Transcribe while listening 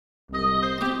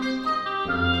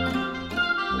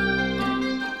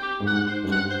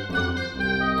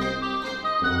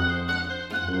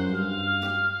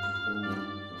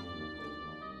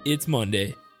It's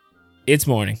Monday. It's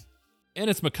morning.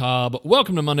 And it's Macabre.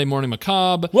 Welcome to Monday Morning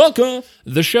Macabre. Welcome.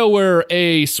 The show where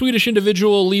a Swedish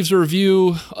individual leaves a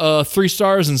review, 3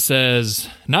 stars, and says,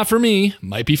 "Not for me,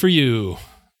 might be for you."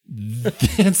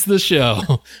 That's the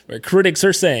show. Where critics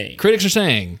are saying,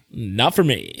 "Not for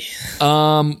me."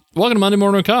 Welcome to Monday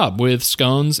Morning Macabre with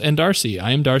Scones and Darcy.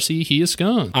 I am Darcy. He is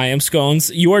Scones. I am Scones.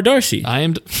 You are Darcy. I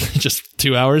am just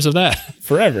 2 hours of that.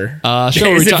 Forever.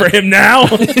 Show Is it for him now?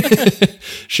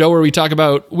 Show where we talk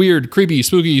about weird, creepy,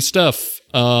 spooky stuff.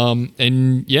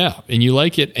 And you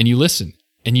like it, and you listen,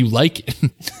 and you like it.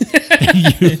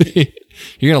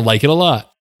 You're going to like it a lot.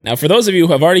 Now, for those of you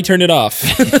who have already turned it off,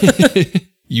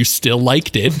 you still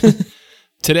liked it.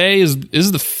 Today is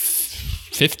the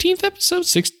 15th episode?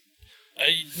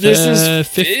 This is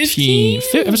 15.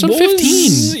 Episode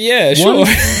 15. Yeah, sure.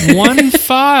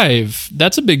 1-5.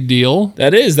 That's a big deal.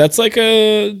 That is. That's like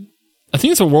I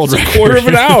think it's a world record. quarter of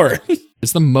an hour.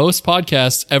 It's the most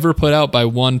podcasts ever put out by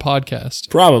one podcast.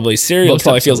 Probably. Serial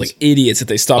probably feels like idiots if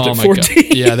they stopped at 14.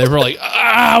 God. Yeah, they were like,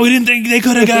 we didn't think they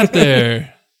could have got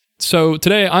there. So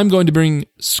today I'm going to bring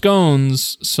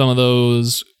Scones some of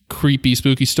those creepy,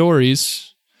 spooky stories.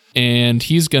 And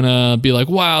he's going to be like,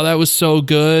 wow, that was so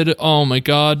good. Oh my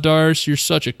God, Darce, you're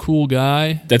such a cool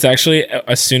guy. That's actually,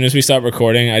 as soon as we stop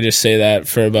recording, I just say that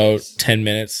for about 10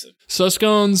 minutes. So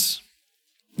Scones.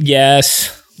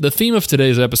 Yes. The theme of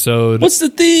today's episode. What's the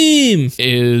theme?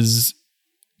 Is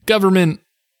government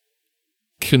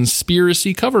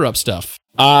conspiracy cover-up stuff.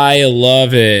 I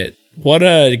love it. What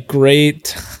a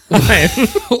great time.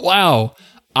 Wow.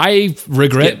 I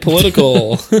regret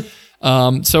political. So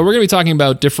we're going to be talking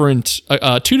about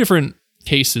two different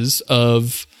cases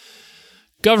of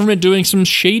government doing some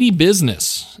shady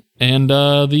business, and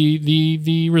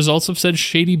the results of said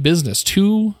shady business.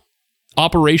 2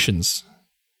 operations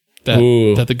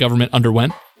that the government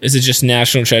underwent. Is it just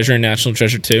National Treasure and National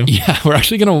Treasure 2? Yeah, we're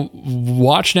actually going to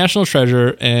watch National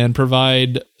Treasure and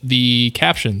provide the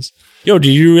captions. Yo,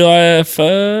 did you realize?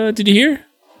 Did you hear?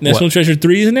 National Treasure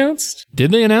 3 is announced.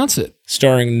 Did they announce it?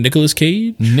 Starring Nicolas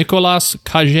Cage. Nicolas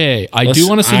Cage. I do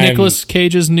want to see Nicolas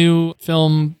Cage's new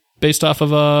film based off of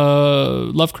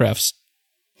Lovecraft's.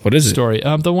 What is story?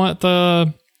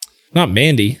 Not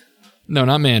Mandy. No,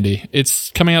 not Mandy.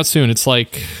 It's coming out soon. It's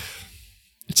like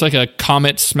a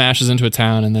comet smashes into a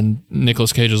town, and then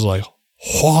Nicolas Cage is like,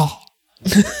 "Whoa."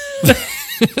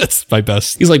 That's my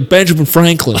best. He's like Benjamin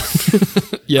Franklin.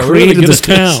 Yeah, created this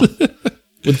town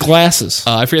with glasses.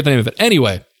 I forget the name of it.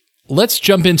 Anyway, let's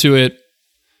jump into it.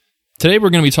 Today we're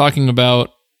going to be talking about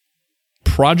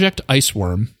Project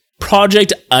Iceworm.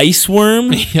 Project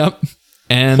Iceworm? Yep.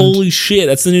 And holy shit,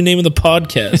 that's the new name of the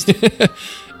podcast.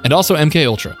 And also MK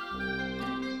Ultra.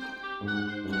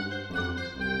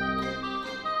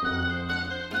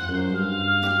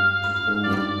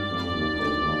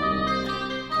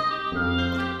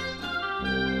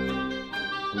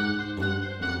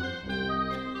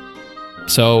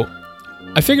 So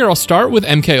I figure I'll start with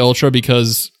MK Ultra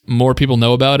because more people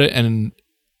know about it, and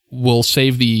we'll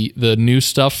save the new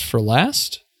stuff for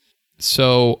last.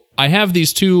 So I have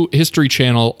these 2 History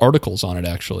Channel articles on it,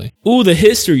 actually. Ooh, the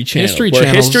History Channel.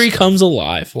 Where history comes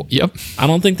alive. Well, yep. I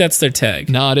don't think that's their tag.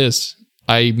 No, it is.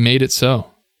 I made it so.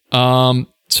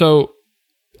 So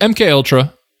MK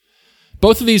Ultra,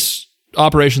 both of these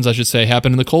operations, I should say,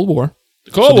 happened in the Cold War.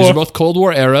 These are both Cold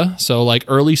War era, so like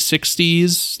early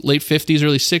 60s, late 50s,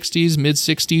 early 60s, mid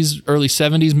 60s, early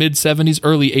 70s, mid 70s,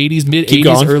 early 80s, mid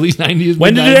 80s, early 90s.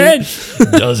 When did it end?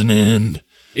 Doesn't end.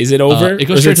 Is it over? It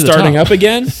goes or is it straight to starting the top. up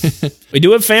again? We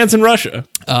do have fans in Russia.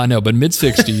 No, but mid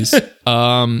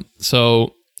 60s.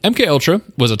 So MK Ultra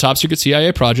was a top secret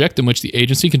CIA project in which the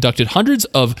agency conducted hundreds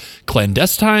of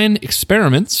clandestine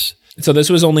experiments. So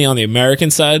this was only on the American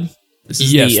side? This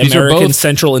is yes, the these American are both,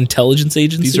 Central Intelligence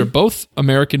Agency? These are both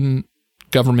American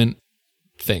government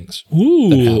things.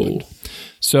 Ooh.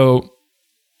 So,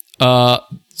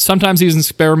 sometimes these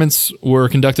experiments were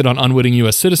conducted on unwitting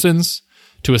U.S. citizens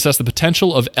to assess the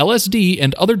potential of LSD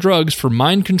and other drugs for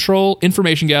mind control,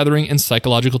 information gathering, and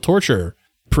psychological torture.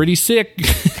 Pretty sick,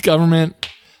 government.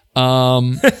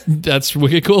 That's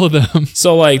wicked cool of them.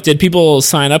 So, like, did people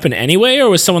sign up in any way, or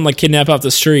was someone like kidnapped off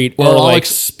the street? Well, or, I'll like,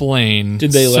 explain.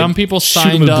 Did they some people shoot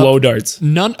signed them with up? blow darts?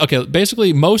 None. Okay,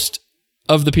 basically, most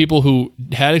of the people who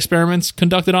had experiments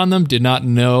conducted on them did not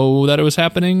know that it was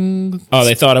happening. Oh,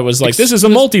 they thought it was like, this is a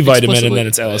multivitamin, and then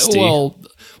it's LSD. Well,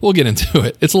 we'll get into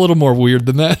it. It's a little more weird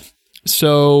than that.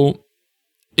 So,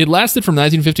 it lasted from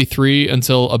 1953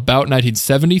 until about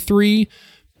 1973.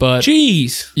 But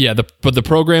jeez, yeah, but the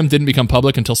program didn't become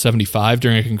public until 1975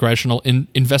 during a congressional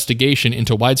investigation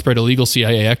into widespread illegal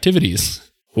CIA activities.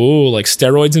 Ooh, like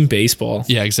steroids in baseball.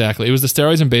 Yeah, exactly. It was the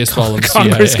steroids in baseball of the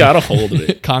Congress CIA. got a hold of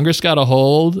it. Congress got a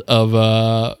hold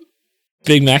of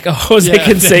Big Mac, Jose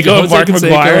Canseco,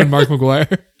 and Mark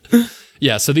McGuire.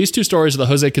 Yeah, so these two stories are the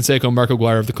Jose Canseco and Mark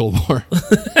McGuire of the Cold War.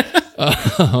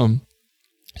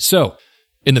 So,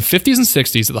 in the 50s and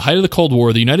 60s, at the height of the Cold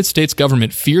War, the United States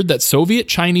government feared that Soviet,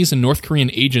 Chinese, and North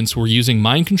Korean agents were using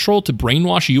mind control to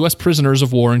brainwash U.S. prisoners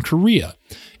of war in Korea.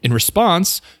 In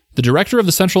response, the director of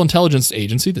the Central Intelligence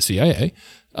Agency, the CIA,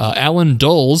 Alan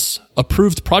Dulles,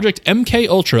 approved Project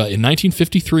MK-Ultra in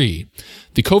 1953.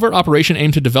 The covert operation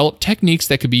aimed to develop techniques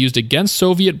that could be used against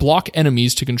Soviet bloc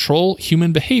enemies to control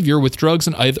human behavior with drugs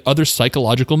and other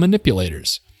psychological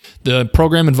manipulators. The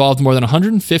program involved more than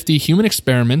 150 human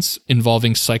experiments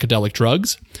involving psychedelic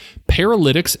drugs,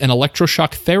 paralytics, and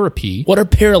electroshock therapy. What are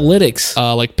paralytics?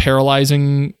 Like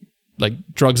paralyzing, like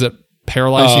drugs that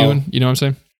paralyze you. You know what I'm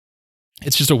saying?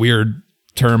 It's just a weird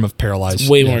term of paralyzed. It's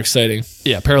way more exciting.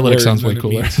 Yeah, paralytic sounds way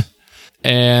cooler.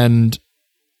 And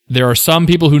there are some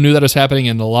people who knew that was happening,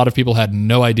 and a lot of people had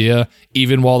no idea,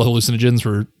 even while the hallucinogens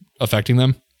were affecting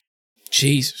them.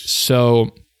 Jesus.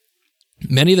 So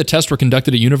many of the tests were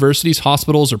conducted at universities,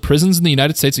 hospitals, or prisons in the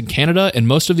United States and Canada, and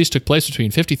most of these took place between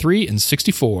 53 and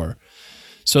 64.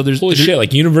 So there's holy shit,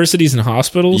 like universities and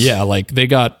hospitals? Yeah, like they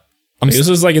got. This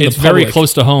is like in it's the public. very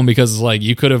close to home because like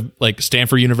you could have like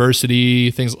Stanford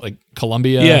University, things like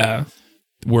Columbia,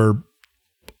 were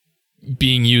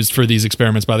being used for these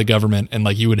experiments by the government, and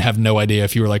like you would have no idea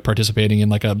if you were like participating in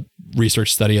like a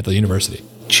research study at the university.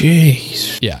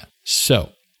 Jeez. Yeah.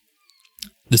 So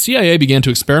the CIA began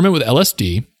to experiment with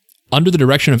LSD under the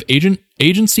direction of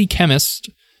agency chemist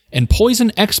and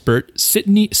poison expert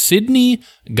Sidney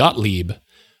Gottlieb,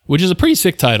 which is a pretty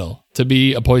sick title. To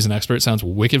be a poison expert sounds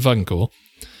wicked fucking cool.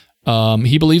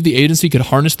 He believed the agency could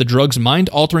harness the drug's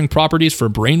mind-altering properties for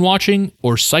brainwashing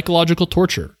or psychological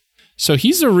torture. So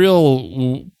he's a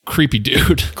real creepy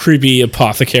dude. Creepy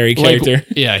apothecary character. Like,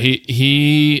 yeah,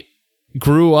 he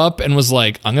grew up and was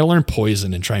like, I'm going to learn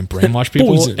poison and try and brainwash people.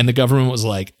 Poison. And the government was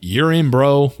like, you're in,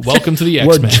 bro. Welcome to the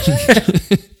X-Men.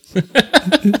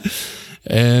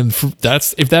 And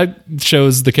if that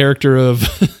shows the character of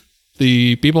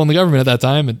the people in the government at that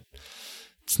time,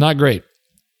 it's not great.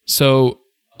 So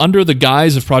under the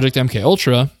guise of Project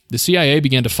MK-Ultra, the CIA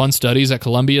began to fund studies at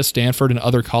Columbia, Stanford, and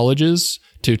other colleges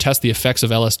to test the effects of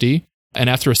LSD. And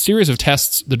after a series of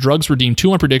tests, the drugs were deemed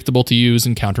too unpredictable to use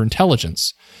in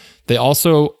counterintelligence. They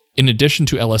also, in addition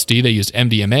to LSD, they used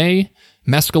MDMA,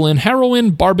 mescaline,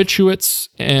 heroin, barbiturates.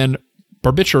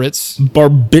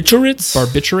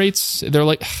 They're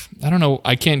like, I don't know,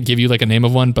 I can't give you like a name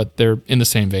of one, but they're in the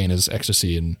same vein as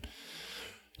ecstasy and,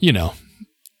 you know,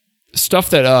 stuff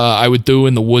that I would do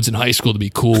in the woods in high school to be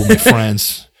cool with my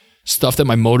friends. Stuff that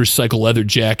my motorcycle leather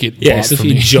jacket bought for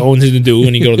me. Jones to do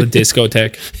when you go to the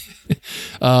discotheque.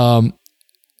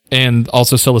 And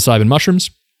also psilocybin mushrooms.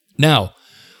 Now,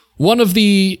 one of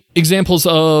the examples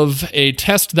of a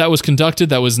test that was conducted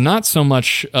that was not so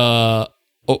much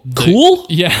cool?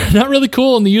 Yeah, not really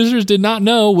cool, and the users did not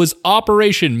know, was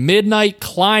Operation Midnight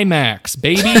Climax,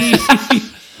 baby.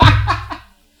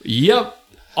 Yep.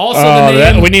 Also, the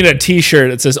name, we need a T-shirt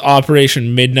that says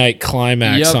Operation Midnight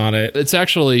Climax on it. It's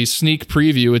actually sneak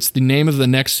preview. It's the name of the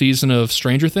next season of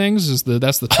Stranger Things.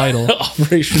 That's the title.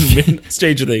 Operation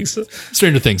Stranger Things.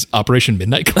 Stranger Things. Operation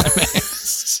Midnight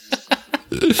Climax.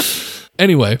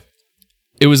 Anyway,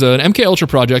 it was an MK-Ultra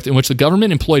project in which the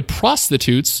government employed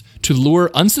prostitutes to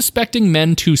lure unsuspecting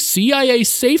men to CIA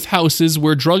safe houses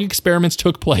where drug experiments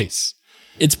took place.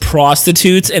 It's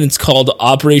prostitutes, and it's called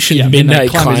Operation Midnight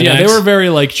Climax. Yeah, they were very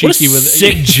like cheeky with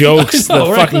sick jokes.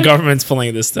 The fucking government's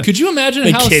playing this stuff. Could you imagine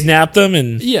they how kidnap them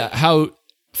and how?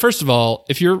 First of all,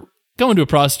 if you're going to a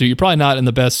prostitute, you're probably not in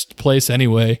the best place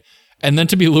anyway. And then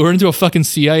to be lured into a fucking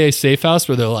CIA safe house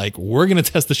where they're like, we're going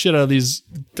to test the shit out of these.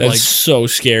 That's so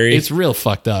scary. It's real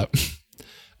fucked up.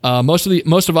 Most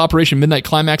of Operation Midnight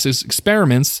Climax's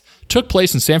experiments took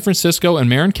place in San Francisco and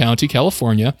Marin County,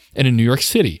 California, and in New York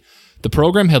City. The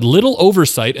program had little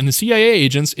oversight, and the CIA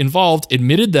agents involved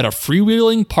admitted that a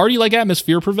freewheeling, party-like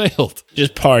atmosphere prevailed.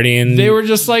 Just partying. They were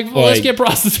just like, well, let's get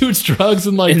prostitutes, drugs,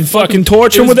 and like... And fucking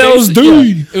torch them with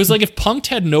LSD. Yeah, it was like if Punk'd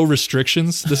had no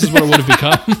restrictions, this is what it would have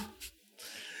become.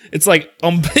 It's like,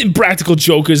 Impractical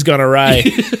Joker's gonna ride.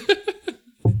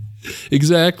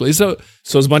 Exactly. So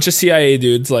it's a bunch of CIA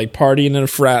dudes like partying in a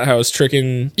frat house,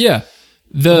 tricking the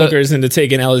hookers into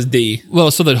taking LSD. Well,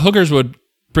 so the hookers would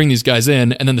bring these guys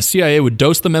in, and then the CIA would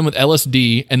dose the men with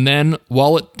LSD, and then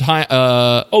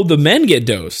the men get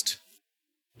dosed.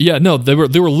 Yeah, no, they were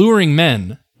luring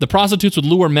men. The prostitutes would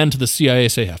lure men to the CIA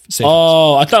safe house.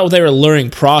 Oh, I thought they were luring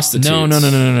prostitutes.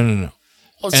 No.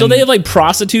 So they have like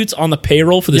prostitutes on the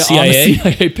payroll for the CIA? On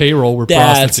the CIA payroll were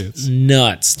prostitutes. That's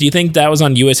nuts. Do you think that was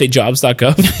on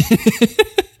usajobs.gov?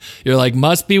 You're like,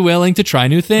 must be willing to try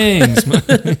new things.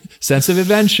 Sense of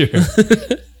adventure.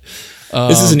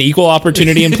 This is an equal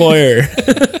opportunity employer.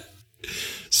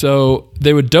 So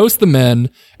they would dose the men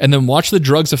and then watch the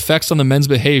drug's effects on the men's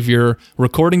behavior.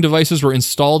 Recording devices were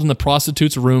installed in the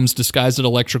prostitutes' rooms disguised as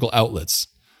electrical outlets.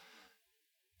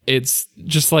 It's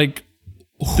just like...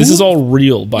 This is all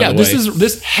real, by the way.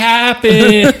 This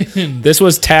happened. This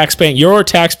was tax-paying...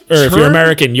 if you're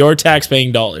American, your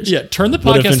tax-paying dollars. Yeah, turn the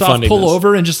podcast off, pull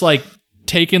over, and just like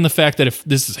take in the fact that if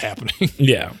this is happening.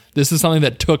 Yeah. This is something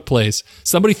that took place.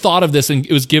 Somebody thought of this and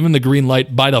it was given the green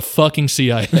light by the fucking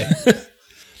CIA.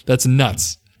 That's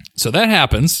nuts. So that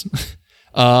happens.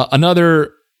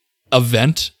 Another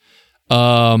event.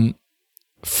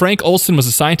 Frank Olson was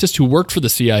a scientist who worked for the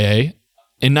CIA.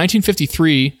 In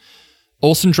 1953,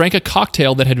 Olson drank a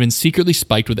cocktail that had been secretly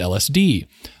spiked with LSD.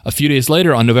 A few days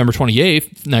later, on November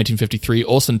 28th, 1953,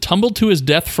 Olson tumbled to his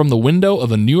death from the window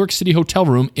of a New York City hotel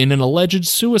room in an alleged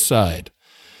suicide.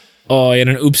 Oh, he had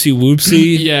an oopsie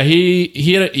whoopsie. Yeah,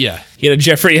 he had a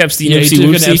Jeffrey Epstein oopsie whoopsie.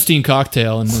 He took an Epstein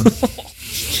cocktail and then...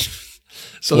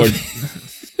 So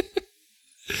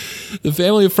the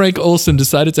family of Frank Olson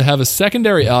decided to have a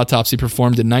secondary autopsy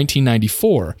performed in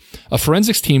 1994. A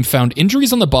forensics team found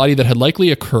injuries on the body that had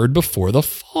likely occurred before the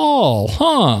fall.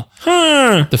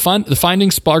 The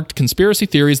findings sparked conspiracy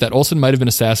theories that Olson might have been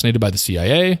assassinated by the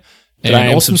CIA. And I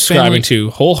am subscribing to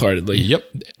wholeheartedly. Yep.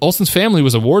 Olson's family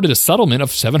was awarded a settlement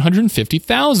of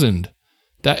 $750,000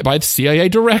 by the CIA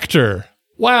director.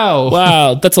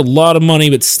 Wow, that's a lot of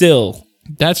money, but still...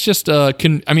 That's just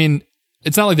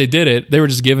it's not like they did it. They were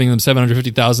just giving them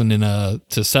 $750,000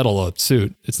 to settle a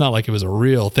suit. It's not like it was a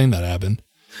real thing that happened.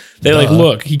 They're like,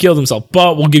 look, he killed himself,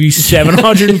 but we'll give you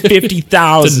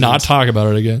 $750,000 to not talk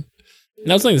about it again. And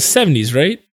that was like the 70s,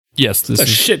 right? Yes, that's a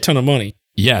shit ton of money.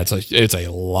 Yeah, it's a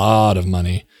lot of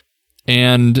money.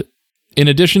 And in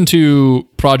addition to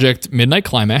Project Midnight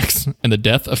Climax and the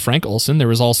death of Frank Olson, there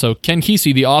was also Ken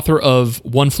Kesey, the author of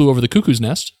One Flew Over the Cuckoo's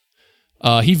Nest.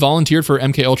 He volunteered for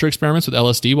MK Ultra experiments with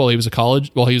LSD while he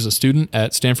was a student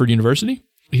at Stanford University.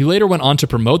 He later went on to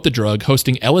promote the drug,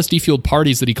 hosting LSD-fueled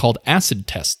parties that he called acid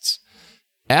tests.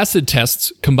 Acid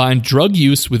tests combined drug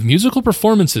use with musical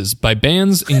performances by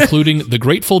bands including The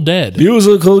Grateful Dead.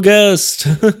 Musical guest.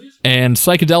 And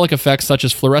psychedelic effects such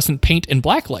as fluorescent paint and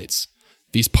blacklights.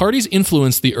 These parties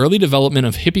influenced the early development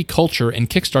of hippie culture and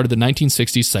kickstarted the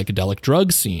 1960s psychedelic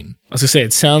drug scene. I was going to say,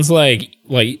 it sounds like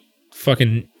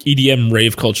fucking EDM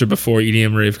rave culture before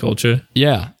EDM rave culture.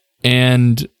 Yeah.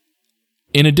 And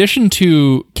in addition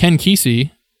to Ken Kesey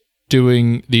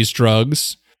doing these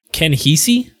drugs... Ken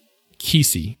Kesey?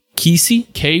 Kesey. Kesey?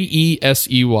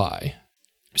 Kesey.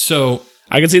 So...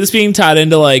 I can see this being tied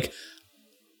into like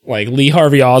Lee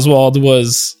Harvey Oswald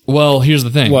was... Well, here's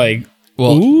the thing.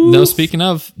 No, speaking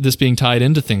of this being tied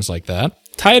into things like that...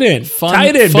 Tied in,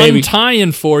 Fun baby.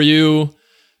 tie-in for you...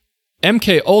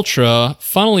 MK Ultra,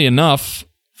 funnily enough,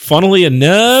 one of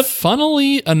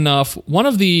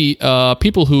the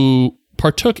people who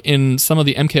partook in some of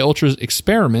the MK Ultra's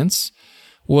experiments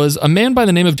was a man by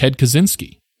the name of Ted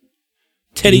Kaczynski.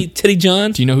 Teddy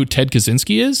John? Do you know who Ted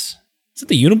Kaczynski is? Is it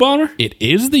the Unabomber? It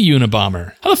is the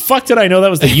Unabomber. How the fuck did I know that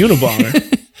was the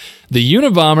Unabomber? The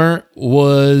Unabomber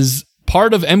was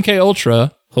part of MK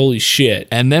Ultra. Holy shit.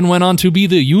 And then went on to be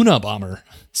the Unabomber.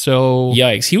 So...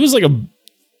 Yikes. He was like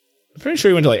I'm pretty sure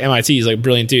he went to like MIT. He's like a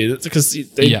brilliant dude. That's because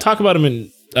they talk about him in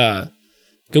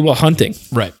Good Will Hunting.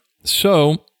 Right.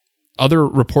 So, other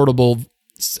reportable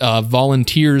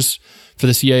volunteers for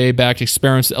the CIA-backed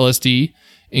experiments with LSD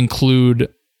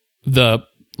include the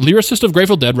lyricist of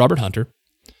Grateful Dead, Robert Hunter,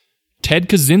 Ted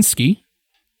Kaczynski,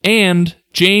 and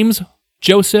James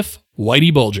Joseph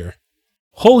Whitey Bulger.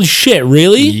 Holy shit,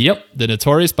 really? Yep, the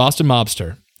notorious Boston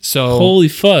mobster. So, holy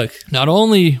fuck. Not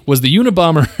only was the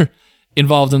Unabomber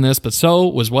involved in this, but so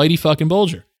was Whitey fucking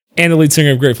Bulger. And the lead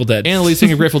singer of Grateful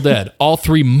Dead. All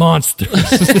three monsters.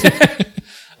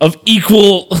 of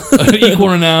equal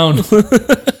renown.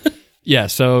 Yeah,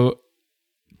 so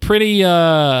pretty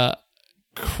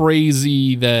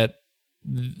crazy that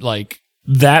like...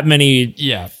 that many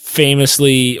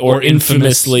famously or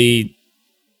infamously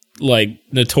like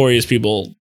notorious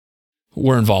people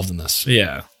were involved in this.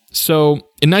 Yeah. So,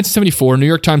 in 1974, New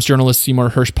York Times journalist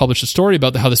Seymour Hersh published a story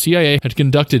about how the CIA had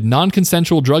conducted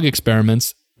non-consensual drug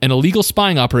experiments and illegal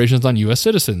spying operations on U.S.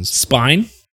 citizens. Spying?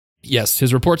 Yes,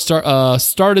 his report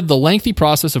started the lengthy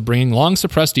process of bringing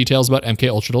long-suppressed details about MK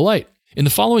Ultra to light. In the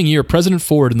following year, President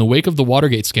Ford, in the wake of the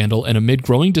Watergate scandal and amid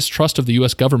growing distrust of the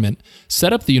U.S. government,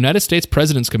 set up the United States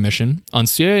President's Commission on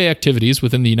CIA activities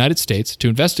within the United States to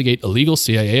investigate illegal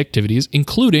CIA activities,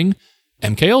 including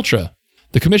MKUltra.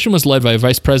 The commission was led by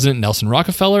Vice President Nelson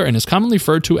Rockefeller and is commonly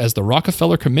referred to as the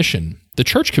Rockefeller Commission. The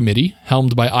Church Committee,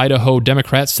 helmed by Idaho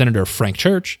Democrat Senator Frank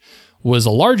Church, was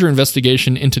a larger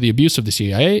investigation into the abuse of the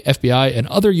CIA, FBI, and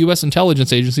other U.S.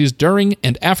 intelligence agencies during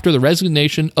and after the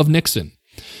resignation of Nixon.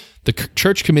 The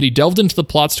Church Committee delved into the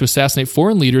plots to assassinate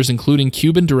foreign leaders, including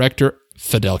Cuban director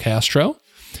Fidel Castro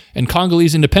and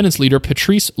Congolese independence leader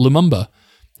Patrice Lumumba,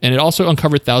 and it also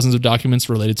uncovered thousands of documents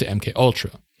related to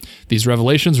MKUltra. These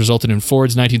revelations resulted in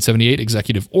Ford's 1978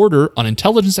 executive order on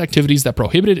intelligence activities that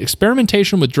prohibited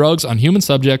experimentation with drugs on human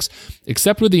subjects,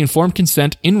 except with the informed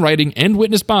consent in writing and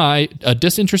witnessed by a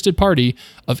disinterested party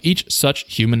of each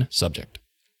such human subject.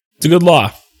 It's a good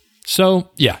law. So,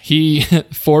 yeah,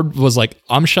 Ford was like,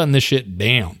 I'm shutting this shit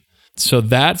down. So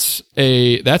that's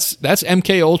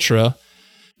MKUltra.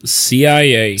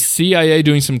 CIA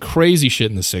doing some crazy shit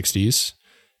in the 60s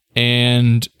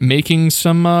and making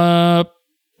some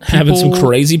having some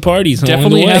crazy parties.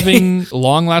 Definitely having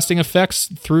long-lasting effects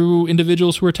through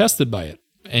individuals who are tested by it.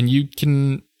 And you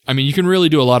can really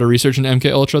do a lot of research in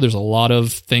MKUltra. There's a lot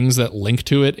of things that link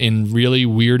to it in really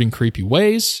weird and creepy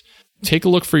ways. Take a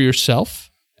look for yourself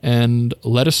and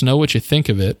let us know what you think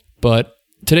of it. But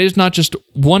today's not just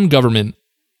one government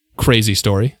crazy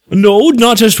story. No,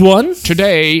 not just one.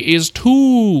 Today is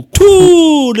two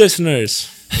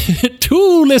listeners.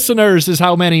 2 listeners is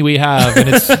how many we have. And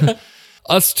it's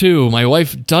us too. My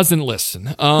wife doesn't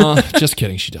listen. Just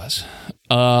kidding, she does.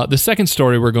 The second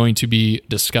story we're going to be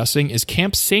discussing is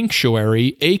Camp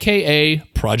Sanctuary, a.k.a.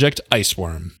 Project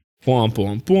Iceworm. Bwomp,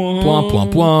 bwomp, bwomp. Bwomp,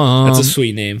 bwomp, bwomp. That's a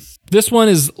sweet name. This one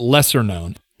is lesser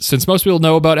known. Since most people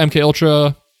know about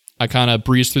MKUltra, I kind of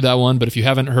breezed through that one, but if you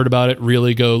haven't heard about it,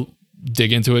 really go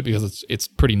dig into it because it's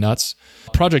pretty nuts.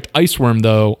 Project Iceworm,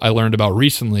 though, I learned about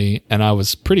recently, and I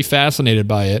was pretty fascinated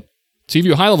by it. To give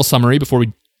you a high-level summary before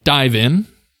we dive in.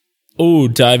 Oh,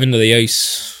 dive into the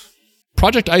ice.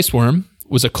 Project Iceworm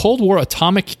was a Cold War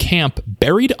atomic camp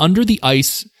buried under the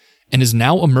ice and is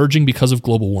now emerging because of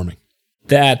global warming.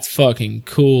 That's fucking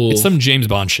cool. It's some James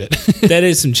Bond shit. That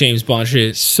is some James Bond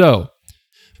shit. So,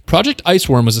 Project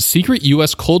Iceworm was a secret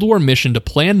U.S. Cold War mission to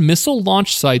plan missile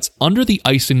launch sites under the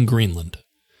ice in Greenland.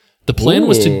 The plan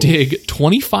was to dig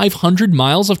 2,500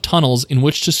 miles of tunnels in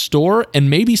which to store and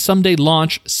maybe someday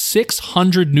launch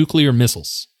 600 nuclear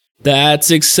missiles. That's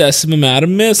excessive amount of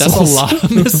missiles. That's a lot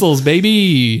of missiles,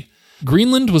 baby.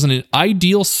 Greenland was an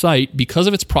ideal site because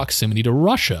of its proximity to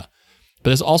Russia,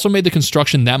 but this also made the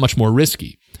construction that much more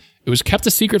risky. It was kept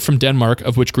a secret from Denmark,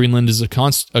 of which Greenland is a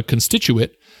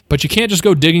constituent, but you can't just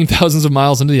go digging thousands of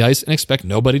miles into the ice and expect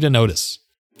nobody to notice.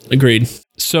 Agreed.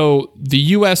 So the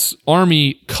U.S.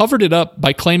 Army covered it up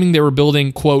by claiming they were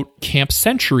building, quote, Camp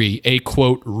Century, a,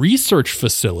 quote, research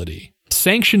facility,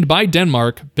 sanctioned by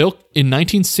Denmark, built in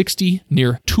 1960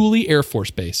 near Thule Air Force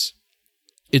Base.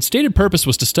 Its stated purpose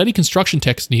was to study construction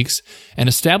techniques and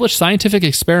establish scientific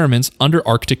experiments under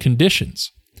Arctic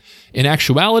conditions. In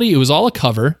actuality, it was all a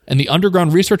cover, and the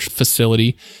underground research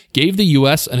facility gave the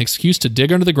U.S. an excuse to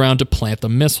dig under the ground to plant the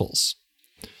missiles.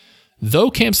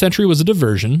 Though Camp Century was a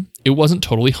diversion, it wasn't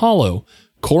totally hollow.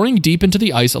 Coring deep into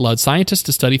the ice allowed scientists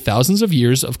to study thousands of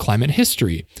years of climate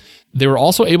history. They were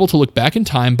also able to look back in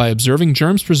time by observing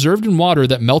germs preserved in water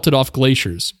that melted off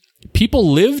glaciers. People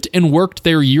lived and worked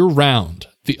there year-round.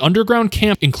 The underground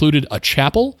camp included a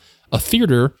chapel, a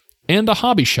theater, and a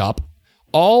hobby shop.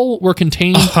 All were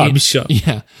contained in... hobby shop.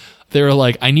 Yeah. They were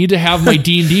like, I need to have my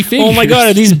D&D figures. Oh my god,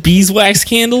 are these beeswax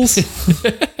candles?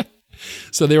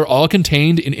 So they were all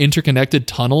contained in interconnected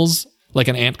tunnels like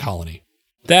an ant colony.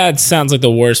 That sounds like the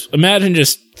worst. Imagine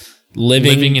just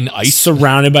living in ice.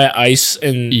 Surrounded by ice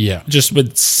and just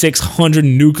with 600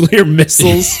 nuclear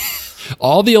missiles.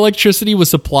 All the electricity was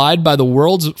supplied by the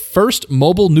world's first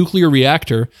mobile nuclear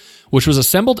reactor, which was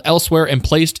assembled elsewhere and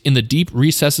placed in the deep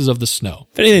recesses of the snow.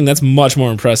 If anything, that's much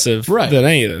more impressive than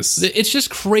any of this. It's just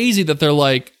crazy that they're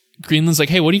like, Greenland's like,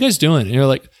 hey, what are you guys doing? And you're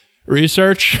like,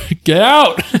 research, get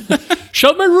out.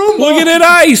 Shut my room. Look at that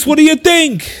ice. What do you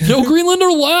think? No Greenlander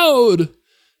allowed.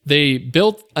 They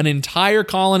built an entire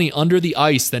colony under the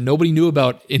ice that nobody knew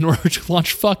about in order to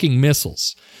launch fucking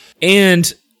missiles.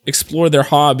 And explore their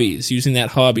hobbies using that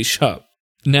hobby shop.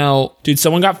 Now, dude,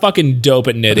 someone got fucking dope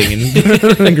at knitting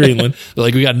in Greenland. They're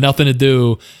like, we got nothing to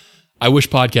do. I wish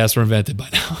podcasts were invented by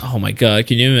now. Oh my God.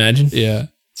 Can you imagine? Yeah.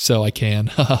 So I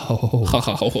can.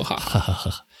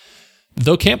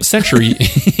 Though Camp Century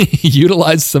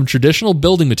utilized some traditional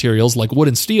building materials like wood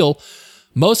and steel,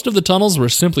 Most of the tunnels were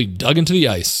simply dug into the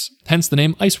ice, hence the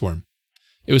name Iceworm.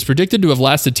 It was predicted to have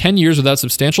lasted 10 years without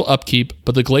substantial upkeep,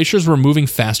 but the glaciers were moving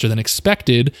faster than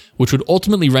expected, which would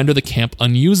ultimately render the camp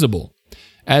unusable.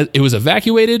 As it was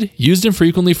evacuated, used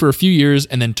infrequently for a few years,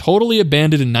 and then totally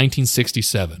abandoned in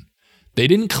 1967. They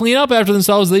didn't clean up after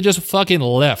themselves, they just fucking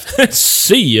left.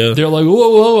 See ya. They're like,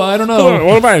 whoa, I don't know.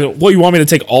 What about it? What, you want me to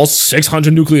take all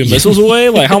 600 nuclear missiles away?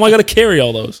 Like, how am I going to carry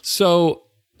all those? So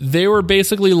they were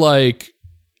basically like,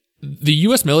 the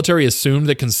U.S. military assumed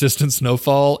that consistent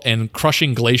snowfall and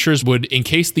crushing glaciers would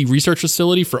encase the research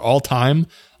facility for all time,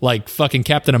 like fucking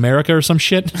Captain America or some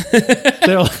shit.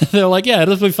 they're like, yeah,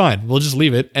 it'll be fine. We'll just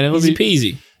leave it. And it'll Easy be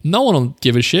peasy. No one will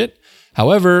give a shit.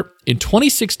 However, in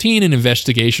 2016, an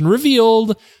investigation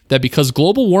revealed that because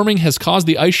global warming has caused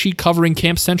the ice sheet covering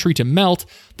Camp Century to melt,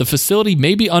 the facility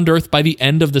may be unearthed by the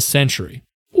end of the century.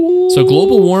 So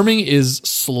global warming is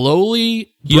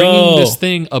slowly bringing this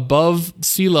thing above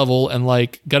sea level and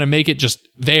like gonna make it just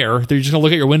there. They're just gonna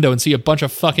look at your window and see a bunch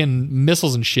of fucking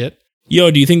missiles and shit.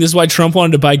 Yo, do you think this is why Trump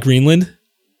wanted to buy Greenland?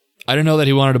 I didn't know that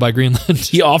he wanted to buy Greenland.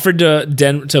 He offered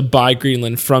to buy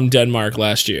Greenland from Denmark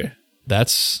last year.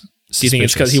 That's suspicious. Do you think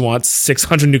it's because he wants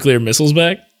 600 nuclear missiles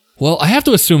back? Well, I have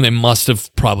to assume they must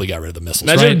have probably got rid of the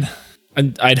missiles, Imagine,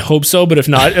 right? I'd hope so, but if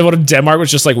not, what if Denmark was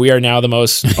just like, we are now the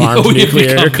most armed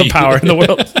nuclear power in the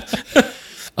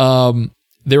world?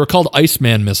 They were called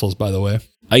Iceman missiles, by the way.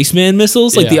 Iceman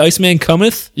missiles? Like the Iceman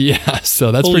cometh? Yeah,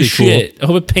 so that's Holy pretty shit. cool. I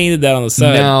hope it painted that on the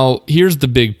side. Now, here's the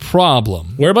big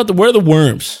problem. Where are the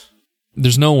worms?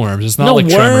 There's no worms. It's not No like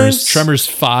worms? Tremors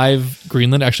 5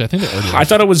 Greenland. Actually, I think they already I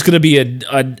thought it was going to be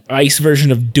an ice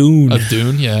version of Dune. Of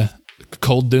Dune, yeah.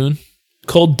 Cold Dune.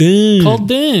 Cold Dune. Cold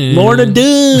Dune. Lorna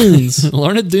Dunes.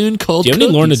 Lorna Dune cold Do you have any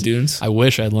cookies. Lorna Dunes? I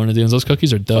wish I had Lorna Dunes. Those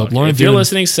cookies are dope. Lorna If you're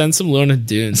listening, send some Lorna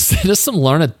Dunes. Send us some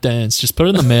Lorna Dunes. Just put it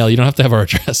in the mail. You don't have to have our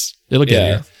address. It'll get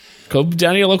here. Go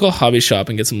down to your local hobby shop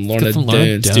and get some Lorna some Lorna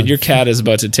Dunes. Dunes. Dude, your cat is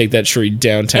about to take that tree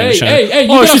downtown. Hey,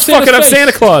 oh, she's fucking up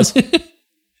Santa Claus.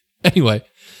 Anyway,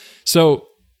 so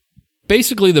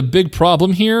basically the big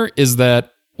problem here is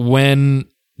that when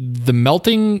the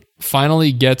melting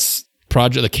finally gets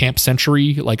the Camp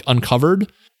Century like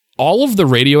uncovered, all of the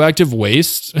radioactive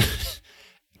waste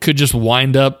could just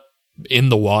wind up in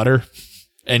the water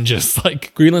and just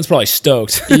like Greenland's probably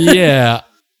stoked. Yeah.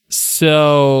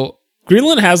 So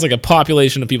Greenland has like a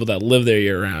population of people that live there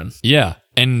year round. Yeah.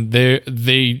 And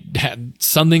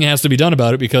something has to be done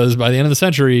about it because by the end of the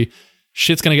century,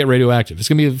 shit's going to get radioactive. It's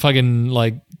going to be fucking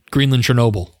like Greenland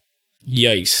Chernobyl.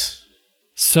 Yikes.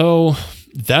 So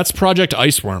that's Project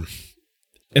Iceworm.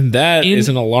 And that is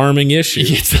an alarming issue.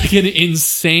 It's like an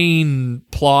insane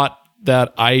plot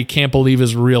that I can't believe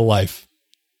is real life.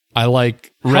 I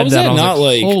like read that and I was not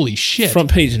like holy shit. Front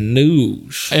page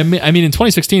news. I mean in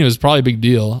 2016 it was probably a big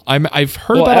deal. I've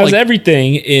heard about it. As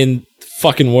everything in the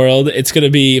fucking world, it's going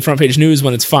to be front page news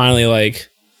when it's finally like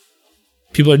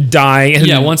people are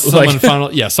dying. And once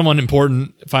someone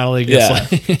important finally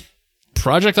gets like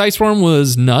Project Iceworm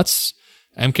was nuts.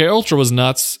 MK Ultra was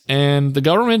nuts, and the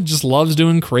government just loves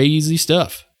doing crazy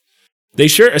stuff. They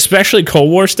sure, especially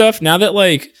Cold War stuff. Now that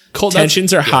like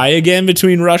tensions are high again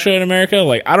between Russia and America,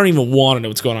 like I don't even want to know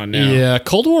what's going on now. Yeah,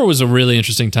 Cold War was a really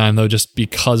interesting time though, just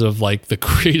because of like the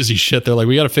crazy shit. They're like,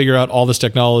 we got to figure out all this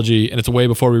technology, and it's way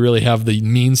before we really have the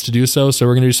means to do so. So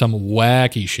we're gonna do some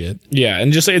wacky shit. Yeah,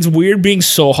 and just it's weird being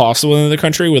so hostile in the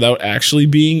country without actually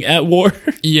being at war.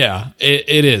 Yeah,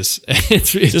 it is.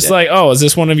 It's just like, oh, is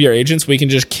this one of your agents? We can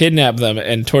just kidnap them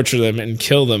and torture them and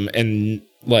kill them and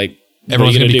like.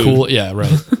 Everyone's gonna be cool. Yeah,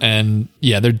 right. And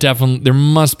yeah, there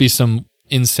must be some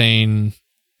insane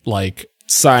like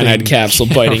cyanide capsule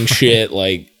biting shit.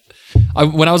 Like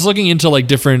when I was looking into like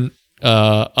different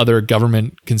other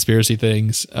government conspiracy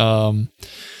things, I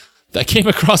came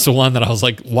across the one that I was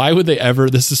like, why would they ever?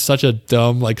 This is such a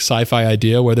dumb like sci-fi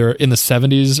idea where they're in the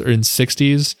 70s or in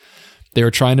 60s, they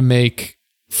were trying to make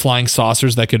flying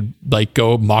saucers that could like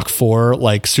go Mach 4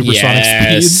 like supersonic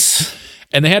speeds.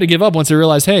 And they had to give up once they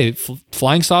realized, hey,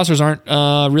 flying saucers aren't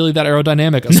really that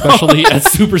aerodynamic, especially at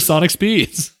supersonic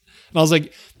speeds. And I was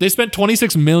like, they spent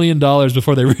 $26 million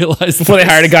before they realized. Before they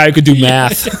hired a guy who could do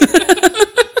math.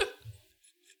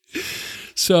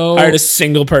 So hired a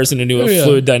single person who knew what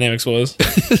fluid dynamics was.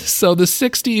 So the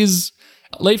 60s,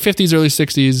 late 50s, early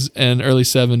 60s, and early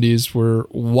 70s were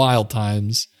wild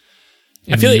times.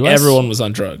 I feel like everyone was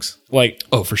on drugs. Like,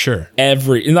 oh, for sure. And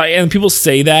people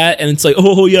say that, and it's like,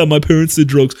 oh yeah, my parents did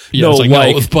drugs. Yeah, no,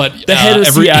 like, but the head of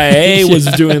CIA was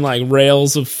doing like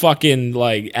rails of fucking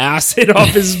like acid off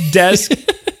his desk,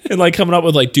 and like coming up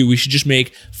with like, dude, we should just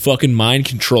make fucking mind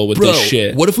control with this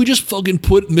shit. What if we just fucking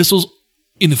put missiles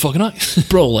in the fucking ice,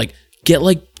 bro? Like, get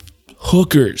like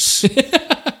hookers.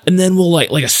 And then we'll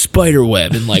like a spider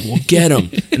web and like we'll get them.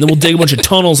 And then we'll dig a bunch of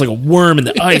tunnels like a worm in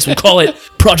the ice. We'll call it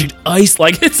Project Ice.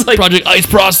 Like it's like Project Ice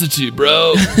Prostitute,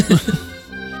 bro.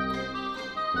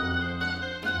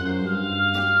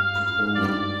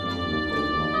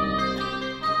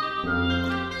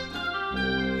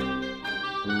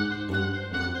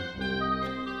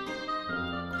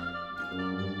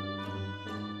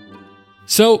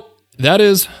 So that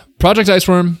is Project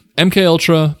Iceworm, MK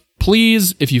Ultra.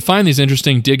 Please, if you find these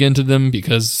interesting, dig into them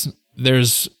because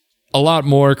there's a lot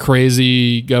more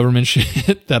crazy government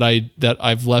shit that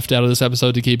I've left out of this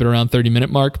episode to keep it around 30-minute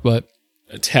mark. But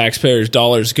taxpayers'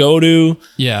 dollars go to.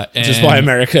 Yeah, which is why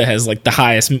America has like the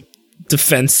highest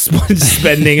defense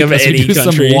spending of any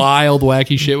country. Some wild,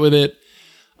 wacky shit with it.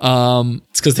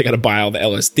 It's because they got to buy all the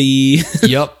LSD.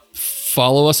 Yep.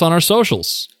 Follow us on our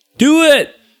socials. Do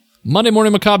it.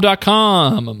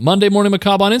 MondayMorningMacabre.com, Monday Morning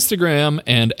Macabre on Instagram,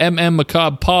 and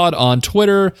MMMacabrePod on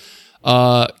Twitter.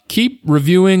 Keep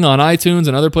reviewing on iTunes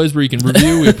and other places where you can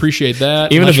review. We appreciate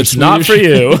that. Even if it's not for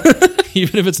you.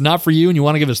 Even if it's not for you and you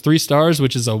want to give us 3 stars,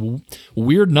 which is a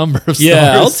weird number of stars.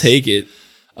 Yeah, I'll take it.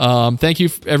 Thank you,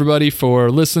 everybody,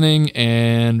 for listening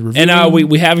and reviewing. And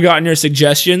we have gotten your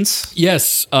suggestions.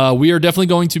 Yes, we are definitely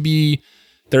going to be...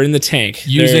 They're in the tank.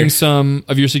 Using some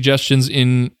of your suggestions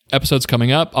in episodes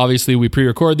coming up. Obviously, we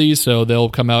pre-record these, so they'll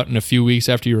come out in a few weeks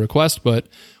after your request, but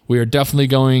we are definitely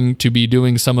going to be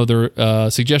doing some of the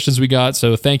suggestions we got.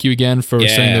 So thank you again for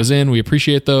sending those in. We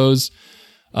appreciate those.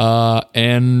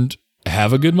 And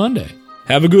have a good Monday.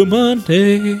 Have a good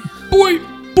Monday. Boy,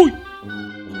 boy.